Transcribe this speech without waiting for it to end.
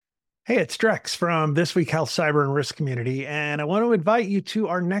Hey, it's Drex from This Week Health Cyber and Risk Community, and I want to invite you to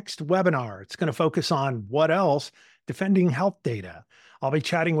our next webinar. It's going to focus on what else? Defending health data. I'll be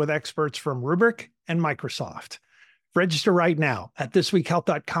chatting with experts from Rubrik and Microsoft. Register right now at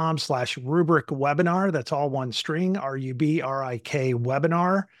thisweekhealth.com/Rubrik webinar. That's all one string, RUBRIK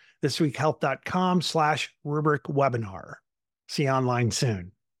webinar. Thisweekhealth.com/Rubrik webinar. See you online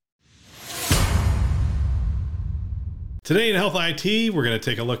soon. Today in Health IT, we're going to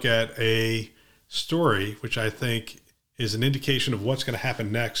take a look at a story which I think is an indication of what's going to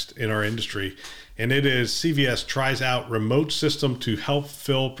happen next in our industry. And it is CVS tries out remote system to help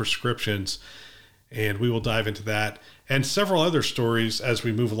fill prescriptions. And we will dive into that and several other stories as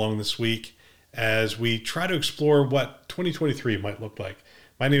we move along this week as we try to explore what 2023 might look like.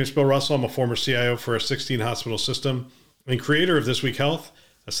 My name is Bill Russell. I'm a former CIO for a 16-hospital system and creator of This Week Health,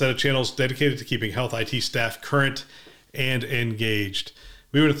 a set of channels dedicated to keeping health IT staff current and engaged.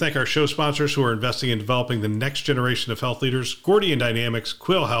 We want to thank our show sponsors who are investing in developing the next generation of health leaders: Gordian Dynamics,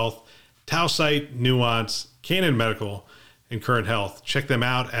 Quill Health, Tausight, Nuance, Canon Medical, and Current Health. Check them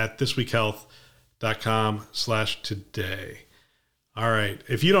out at thisweekhealth.com/today. All right.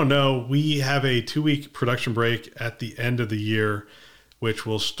 If you don't know, we have a 2-week production break at the end of the year, which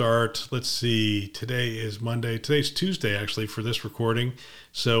will start, let's see, today is Monday. Today's Tuesday, actually, for this recording.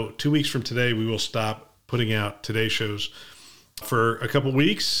 So 2 weeks from today, we will stop putting out today's shows for a couple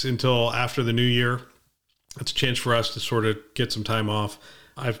weeks until after the new year. It's a chance for us to sort of get some time off.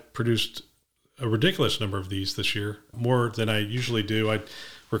 I've produced a ridiculous number of these this year, more than I usually do. I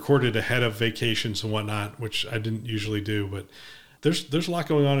recorded ahead of vacations and whatnot, which I didn't usually do, but there's a lot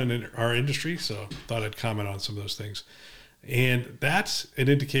going on in our industry, so I thought I'd comment on some of those things. And that's an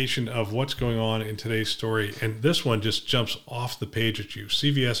indication of what's going on in today's story. And this one just jumps off the page at you.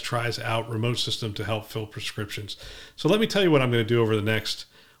 CVS tries out remote system to help fill prescriptions. So let me tell you what I'm going to do over the next,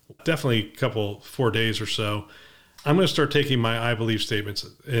 definitely 4 days or so. I'm going to start taking my I believe statements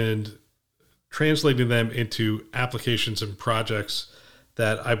and translating them into applications and projects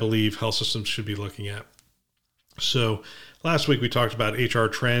that I believe health systems should be looking at. So last week we talked about HR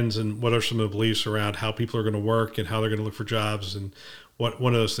trends and what are some of the beliefs around how people are going to work and how they're going to look for jobs and one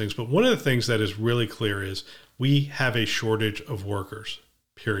of those things. But one of the things that is really clear is we have a shortage of workers,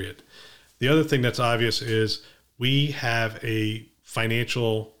 period. The other thing that's obvious is we have a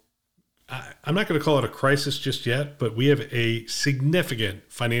financial, I'm not going to call it a crisis just yet, but we have a significant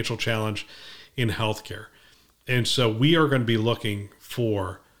financial challenge in healthcare. And so we are going to be looking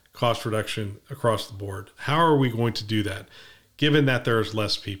for cost reduction across the board. How are we going to do that? Given that there's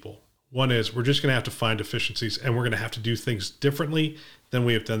less people. One is we're just going to have to find efficiencies and we're going to have to do things differently than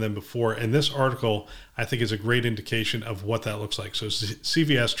we have done them before. And this article, I think, is a great indication of what that looks like. So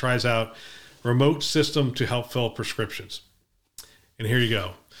CVS tries out remote system to help fill prescriptions. And here you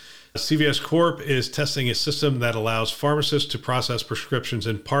go. CVS Corp is testing a system that allows pharmacists to process prescriptions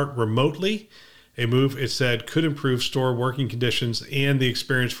in part remotely. A move, it said, could improve store working conditions and the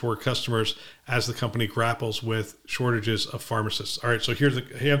experience for customers as the company grapples with shortages of pharmacists. All right, so here's a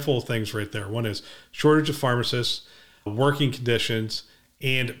handful of things right there. One is shortage of pharmacists, working conditions,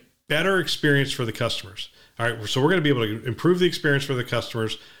 and better experience for the customers. All right, so we're going to be able to improve the experience for the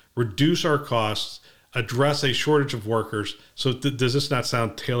customers, reduce our costs, address a shortage of workers. So does this not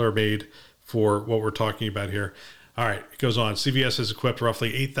sound tailor-made for what we're talking about here? All right, it goes on. CVS has equipped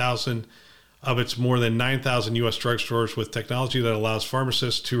roughly 8,000 of its more than 9,000 U.S. drugstores with technology that allows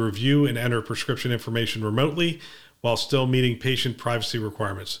pharmacists to review and enter prescription information remotely while still meeting patient privacy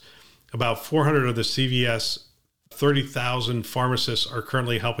requirements. About 400 of the CVS 30,000 pharmacists are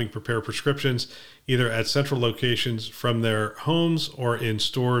currently helping prepare prescriptions, either at central locations from their homes or in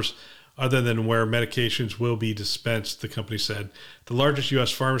stores other than where medications will be dispensed, the company said. The largest U.S.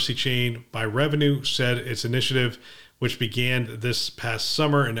 pharmacy chain by revenue said its initiative, which began this past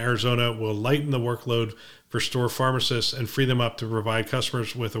summer in Arizona, will lighten the workload for store pharmacists and free them up to provide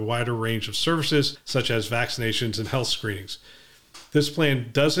customers with a wider range of services, such as vaccinations and health screenings. This plan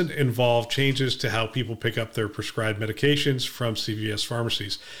doesn't involve changes to how people pick up their prescribed medications from CVS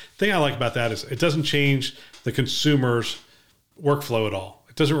pharmacies. The thing I like about that is it doesn't change the consumer's workflow at all.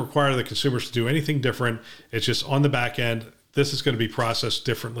 It doesn't require the consumers to do anything different. It's just on the back end, this is going to be processed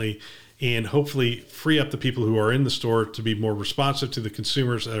differently and hopefully free up the people who are in the store to be more responsive to the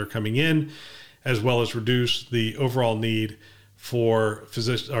consumers that are coming in, as well as reduce the overall need for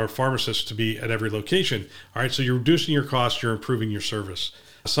physicians or pharmacists to be at every location. All right, so you're reducing your costs, you're improving your service.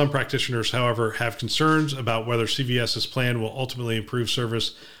 Some practitioners, however, have concerns about whether CVS's plan will ultimately improve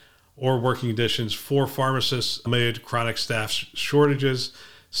service or working conditions for pharmacists amid chronic staff shortages,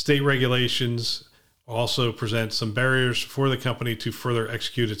 state regulations, also present some barriers for the company to further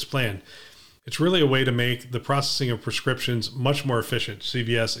execute its plan. It's really a way to make the processing of prescriptions much more efficient.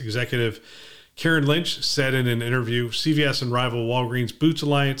 CVS executive Karen Lynch said in an interview, CVS and rival Walgreens Boots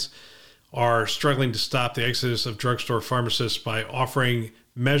Alliance are struggling to stop the exodus of drugstore pharmacists by offering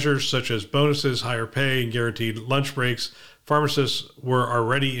measures such as bonuses, higher pay, and guaranteed lunch breaks. Pharmacists were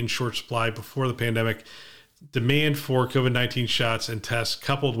already in short supply before the pandemic. Demand for COVID-19 shots and tests,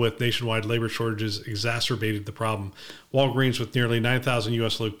 coupled with nationwide labor shortages, exacerbated the problem. Walgreens, with nearly 9,000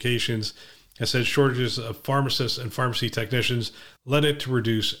 U.S. locations, has said shortages of pharmacists and pharmacy technicians led it to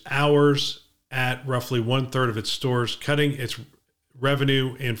reduce hours at roughly 1/3 of its stores, cutting its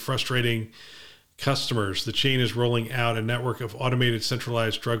revenue and frustrating customers. The chain is rolling out a network of automated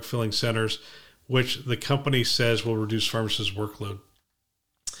centralized drug filling centers, which the company says will reduce pharmacists' workload.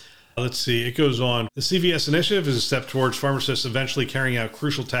 Let's see, it goes on. The CVS initiative is a step towards pharmacists eventually carrying out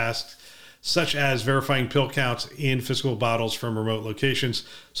crucial tasks, such as verifying pill counts in physical bottles from remote locations,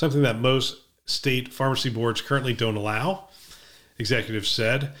 something that most state pharmacy boards currently don't allow, executives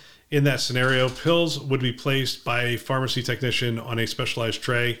said. In that scenario, pills would be placed by a pharmacy technician on a specialized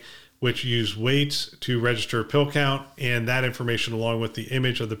tray, which use weights to register pill count, and that information, along with the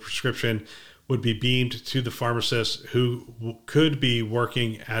image of the prescription, would be beamed to the pharmacist who could be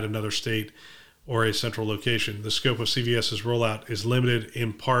working at another state or a central location. The scope of CVS's rollout is limited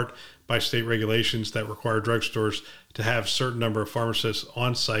in part by state regulations that require drugstores to have a certain number of pharmacists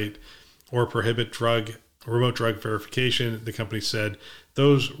on site or prohibit remote drug verification, the company said.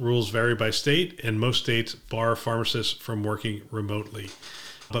 Those rules vary by state, and most states bar pharmacists from working remotely.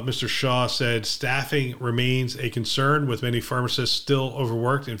 But Mr. Shaw said staffing remains a concern, with many pharmacists still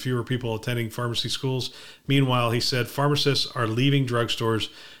overworked and fewer people attending pharmacy schools. Meanwhile, he said pharmacists are leaving drugstores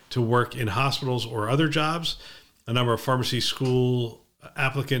to work in hospitals or other jobs. The number of pharmacy school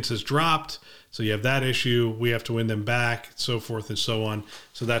applicants has dropped. So you have that issue. We have to win them back, so forth and so on.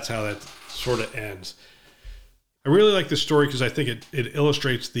 So that's how that sort of ends. I really like this story because I think it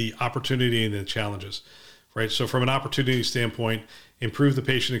illustrates the opportunity and the challenges, right? So from an opportunity standpoint, improve the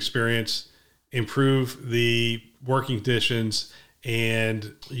patient experience, improve the working conditions,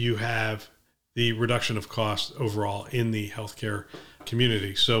 and you have the reduction of cost overall in the healthcare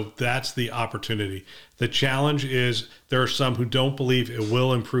community. So that's the opportunity. The challenge is there are some who don't believe it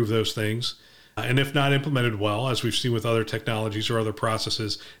will improve those things. And if not implemented well, as we've seen with other technologies or other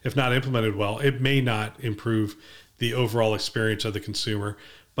processes, if not implemented well, it may not improve the overall experience of the consumer.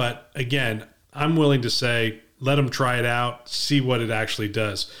 But again, I'm willing to say, let them try it out, see what it actually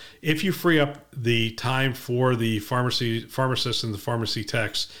does. If you free up the time for the pharmacists and the pharmacy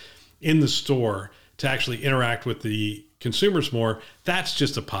techs in the store to actually interact with the consumers more, that's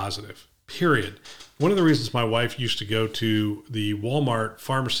just a positive, period. One of the reasons my wife used to go to the Walmart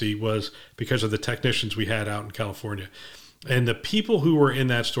pharmacy was because of the technicians we had out in California. And the people who were in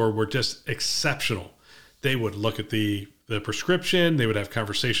that store were just exceptional. They would look at the prescription, they would have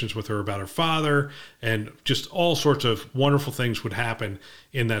conversations with her about her father, and just all sorts of wonderful things would happen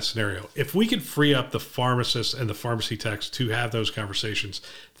in that scenario. If we could free up the pharmacists and the pharmacy techs to have those conversations,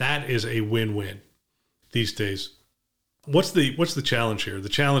 that is a win-win these days. What's the challenge here? The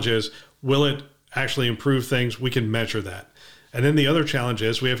challenge is, will it actually improve things? We can measure that. And then the other challenge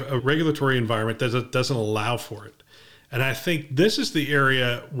is we have a regulatory environment that doesn't allow for it. And I think this is the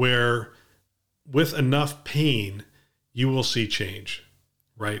area where, with enough pain, you will see change,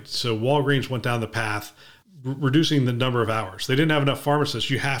 right? So Walgreens went down the path, reducing the number of hours. They didn't have enough pharmacists.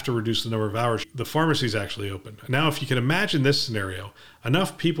 You have to reduce the number of hours. The pharmacy's actually open. Now, if you can imagine this scenario,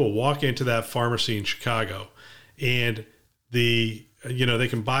 enough people walk into that pharmacy in Chicago and they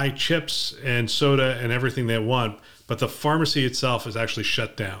can buy chips and soda and everything they want, but the pharmacy itself is actually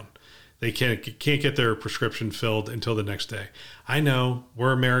shut down. They can't get their prescription filled until the next day. I know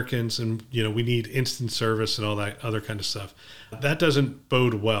we're Americans and, we need instant service and all that other kind of stuff. That doesn't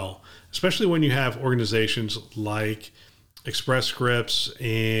bode well, especially when you have organizations like Express Scripts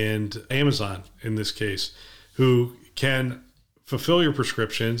and Amazon, in this case, who can fulfill your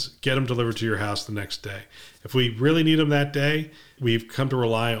prescriptions, get them delivered to your house the next day. If we really need them that day, we've come to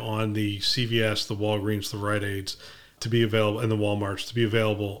rely on the CVS, the Walgreens, the Rite Aids to be available, and the Walmarts to be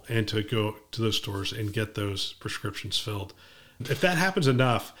available, and to go to those stores and get those prescriptions filled. If that happens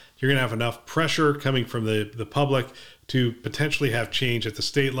enough, you're going to have enough pressure coming from the public to potentially have change at the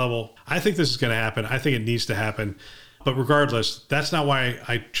state level. I think this is going to happen. I think it needs to happen. But regardless, that's not why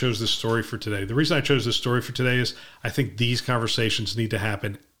I chose this story for today. The reason I chose this story for today is I think these conversations need to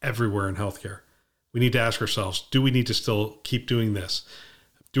happen everywhere in healthcare. We need to ask ourselves, do we need to still keep doing this?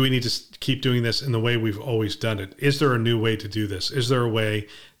 Do we need to keep doing this in the way we've always done it? Is there a new way to do this? Is there a way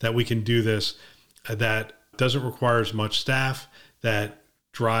that we can do this that doesn't require as much staff, that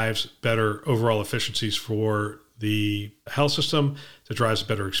drives better overall efficiencies for the health system, that drives a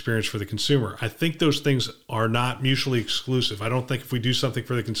better experience for the consumer. I think those things are not mutually exclusive. I don't think if we do something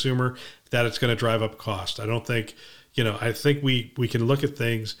for the consumer that it's going to drive up cost. I don't think, I think we can look at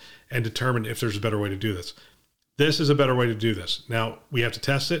things and determine if there's a better way to do this. This is a better way to do this. Now, we have to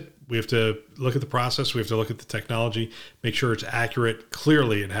test it. We have to look at the process. We have to look at the technology, make sure it's accurate.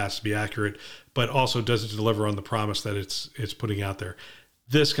 Clearly, it has to be accurate, but also does it deliver on the promise that it's putting out there.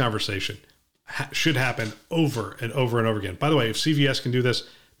 This conversation should happen over and over and over again. By the way, if CVS can do this,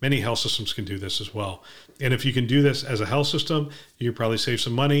 many health systems can do this as well. And if you can do this as a health system, you probably save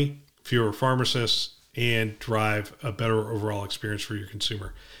some money, fewer pharmacists, and drive a better overall experience for your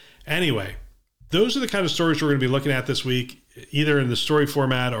consumer. Anyway, those are the kind of stories we're going to be looking at this week, either in the story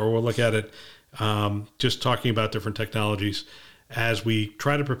format or we'll look at it just talking about different technologies as we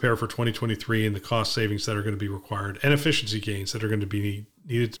try to prepare for 2023 and the cost savings that are going to be required and efficiency gains that are going to be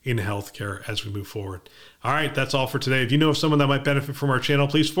needed in healthcare as we move forward. All right, that's all for today. If you know of someone that might benefit from our channel,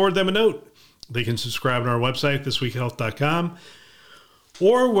 please forward them a note. They can subscribe on our website, thisweekhealth.com,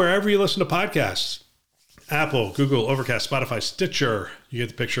 or wherever you listen to podcasts. Apple, Google, Overcast, Spotify, Stitcher. You get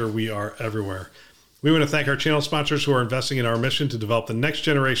the picture. We are everywhere. We want to thank our channel sponsors who are investing in our mission to develop the next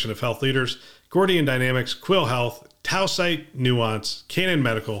generation of health leaders: Gordian Dynamics, Quill Health, Tausight, Nuance, Canon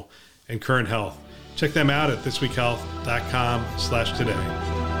Medical, and Current Health. Check them out at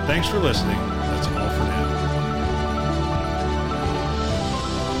thisweekhealth.com/today. Thanks for listening. That's all for now.